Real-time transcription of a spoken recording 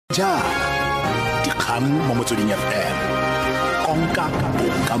Dikgang mo motsweding FM. Konka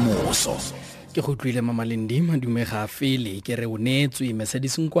bokamoso. Ke go tlwile mamalindi madumega fele ke Reoneetswe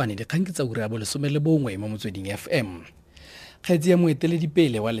Nkoane dikgang ke tsa ura ya Lesome le Bongwe mo motsweding FM. Kgetse ya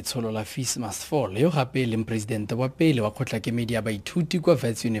moeteledipele wa letsholo la Fees Must Fall yo gape leng presidente wa pele wa Kgotlatshekelo ya baithuti kwa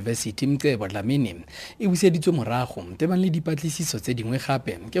Wits University Mcebo Dlamini e buseditse morago tebang le dipatlisiso tse dingwe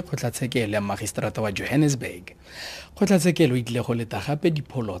gape ke Kgotlatshekelo ya Magistarata wa Johannesburg. Kgotlatshekelo e tlile go leta gape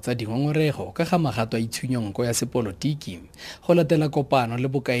dipholo tsa dingongorego ka ga magato a itshwenyonko ya sepolotiki go latela kopano le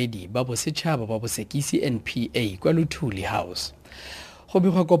bokaedi ba bosetšhaba ba bosekisi NPA kwa Luthuli House. Go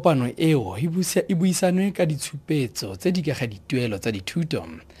begwa kopano eo e buisanwe ka ditshupetso tse di ka ga dituelo tsa dithuto.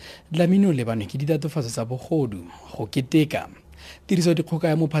 Dlamini o lebane ke ditatofatso tsa bogodu go keteka tiriso dikgoka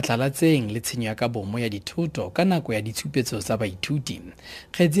ya mophatlalatseng le tshenyo ya ka bomo ya dithuto ka nako ya ditshupetso tsa baithuti.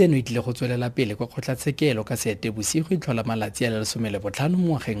 Kgetse eno e tlile go tswelela pele kwa Kgotlatshekelo ka Seetebosigo e tlhola malatsi a le 15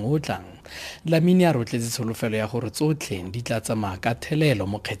 mo ngwageng o tlang. Dlamini a rotletse tsholofelo ya gore tsotlhe di tla tsamaya ka thelelo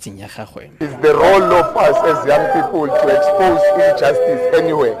mo kgetseng ya gagwe. It's the role of us as young people to expose injustice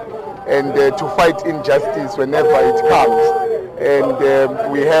anywhere and to fight injustice whenever it comes.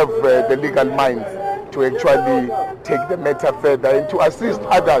 And we have the legal minds to actually take the matter further and to assist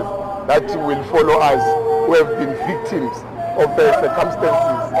others that will follow us who have been victims of the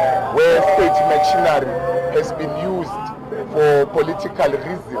circumstances where state machinery has been used for political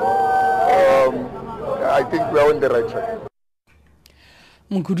reasons. I think we are on the right track.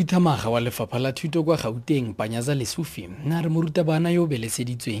 Mokhuduthamaga wa lefapha la thuto kwa Gauteng Panyaza Lesome na re morutabana yo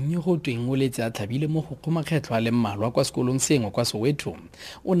beleseditsweng go tweng o letse a tlhabile mo go kgomakgetlho a le mmalwa kwa sekolong sengwe kwa Soweto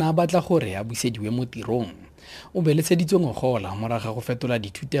o na batla gore a busediwe mo tirong. O beleseditswe ngogola morago go fetola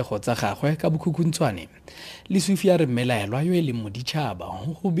dithutego tsa gagwe ka bokhukhuntshwane. Lesome a re mmelaelwa yo e leng moditšhaba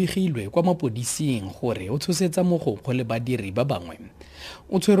go begilwe kwa mapodising gore o tshosetsa mogokgo le badiri ba bangwe.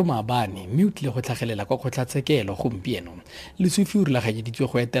 O tshwere maabane mme o tlile go tlhagelela kwa Kgotlatshekelo gompieno. Lesome o rulaganyeditswe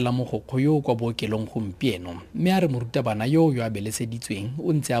go etela mogokgo yo kwa bookelong gompieno mme a re morutabana yo a beleseditsweng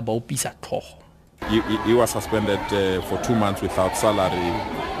o ntse a ba opisa tlhogo. He was suspended for 2 months without salary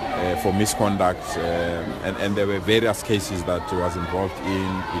for misconduct and there were various cases that he was involved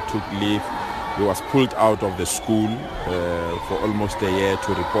in. He took leave. He was pulled out of the school for almost a year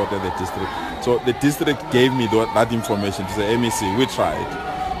to report at the district. So the district gave me that information to say, MEC, we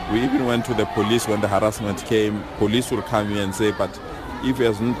tried. We even went to the police when the harassment came. Police will come here and say, but if he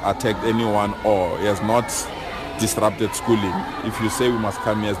has not attacked anyone or he has not disrupted schooling, if you say we must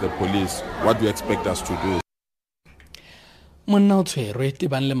come here as the police, what do you expect us to do? Monna o tshwerwe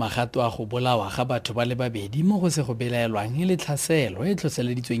tebang le magato a go bolawa ga batho ba le babedi mo go se go belaelwang le tlhaselo e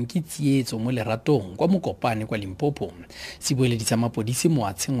tlhoseleditsweng ke tsietso mo leratong kwa Mokopane kwa Limpopo. Sebueledi sa mapodisi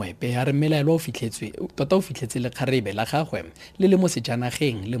Moatshengwepe a re mmelaelwa o fitlhetse le kgarebe la gagwe le mo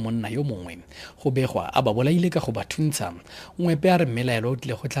sejanageng le monna yo mongwe. Go begwa a ba bolaile ka go ba thuntsha. Ngwepe a re mmelaelwa o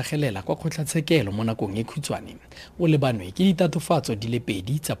tlile go tlhagelela kwa Kgotlatshekelo mo nakong e khutshwane. O lebanwe ke ditatofatso di le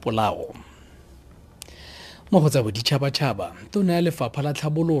pedi tsa polao. Mo go tsa boditšhabatšhaba tona ya lefapha la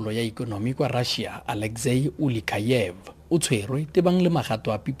tlhabololo ya ikonomi kwa Russia Alexei Ulikayev o tshwerwe tebang le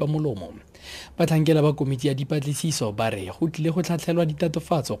magato a pipa molomo. Batlhankela ba komiti ya dipatlisiso ba re go tlile go tlhatlhelwa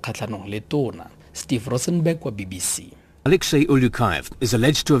ditatofatso kgatlhanong le tona. Steve Rosenberg wa BBC. Alexei Ulikayev is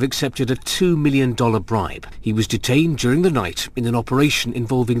alleged to have accepted a $2 million bribe. He was detained during the night in an operation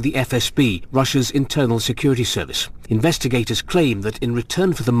involving the FSB, Russia's internal security service. Investigators claim that in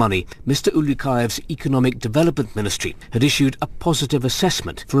return for the money, Mr. Ulikayev's Economic Development Ministry had issued a positive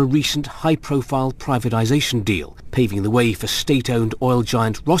assessment for a recent high-profile privatization deal, paving the way for state-owned oil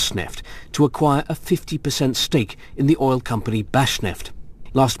giant Rosneft to acquire a 50% stake in the oil company Bashneft.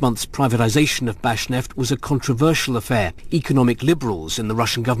 Last month's privatization of Bashneft was a controversial affair. Economic liberals in the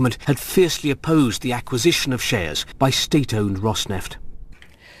Russian government had fiercely opposed the acquisition of shares by state-owned Rosneft.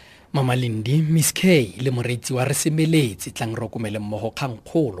 Mamalindi Miss K le moretsi wa re semeletse tlang rokomele mmogo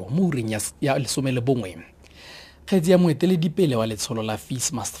kgangkgolo mo ureng ya Lesome le Bongwe. Kgetse ya moeteledipele wa letsholo la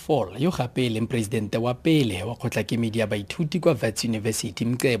Fees Must Fall yo gape leng presidente wa pele wa Kgotlatshekelo ya baithuti kwa Wits University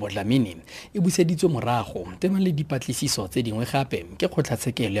Mcebo Dlamini e buseditswe morago tebang le dipatlisiso tse dingwe gape ke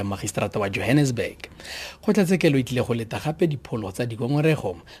Kgotlatshekelo ya Magistarata wa Johannesburg. Kgotlatshekelo e tlile go leta gape dipholo tsa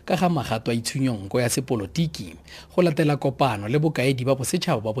dingongorego ka ga magato a itshwenyonko ya sepolotiki go latela kopano le bokaedi ba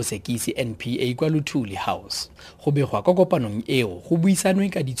bosetšhaba ba bosekisi NPA kwa Luthuli House. Go begwa kwa kopanong eo go buisanwe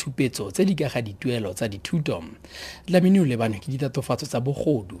ka ditshupetso tse di ka ga dituelo tsa dithuto. Dlamini o lebane ke ditatofatso tsa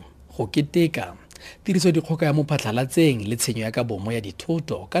bogodu go keteka tiriso dikgoka ya mo phatlhalatseng le tshenyo ya ka bomo ya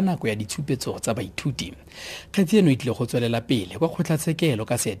dithoto ka nako ya ditshupetso tsa baithuti. Kgetse eno e tlile go tswelela pele kwa Kgotlatshekelo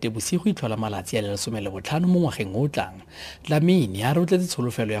ka Seetebosigo itlhola malatsi a le 15 mo ngwageng o tlang. Dlamini a rotletse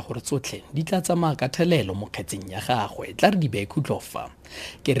tsholofelo ya gore tsotlhe di tla tsamaya ka thelelo mo kgetseng ya gagwe tla re di bee khutlofa.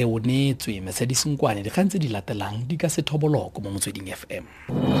 Ke Reoneetswe Nkoane dikgang tse di latelang di ka sethoboloko mo Motsweding FM.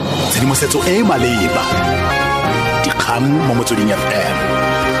 Tshedimosetso e e maleba, dikgang mo Motsweding FM,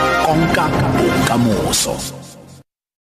 konka bokamoso.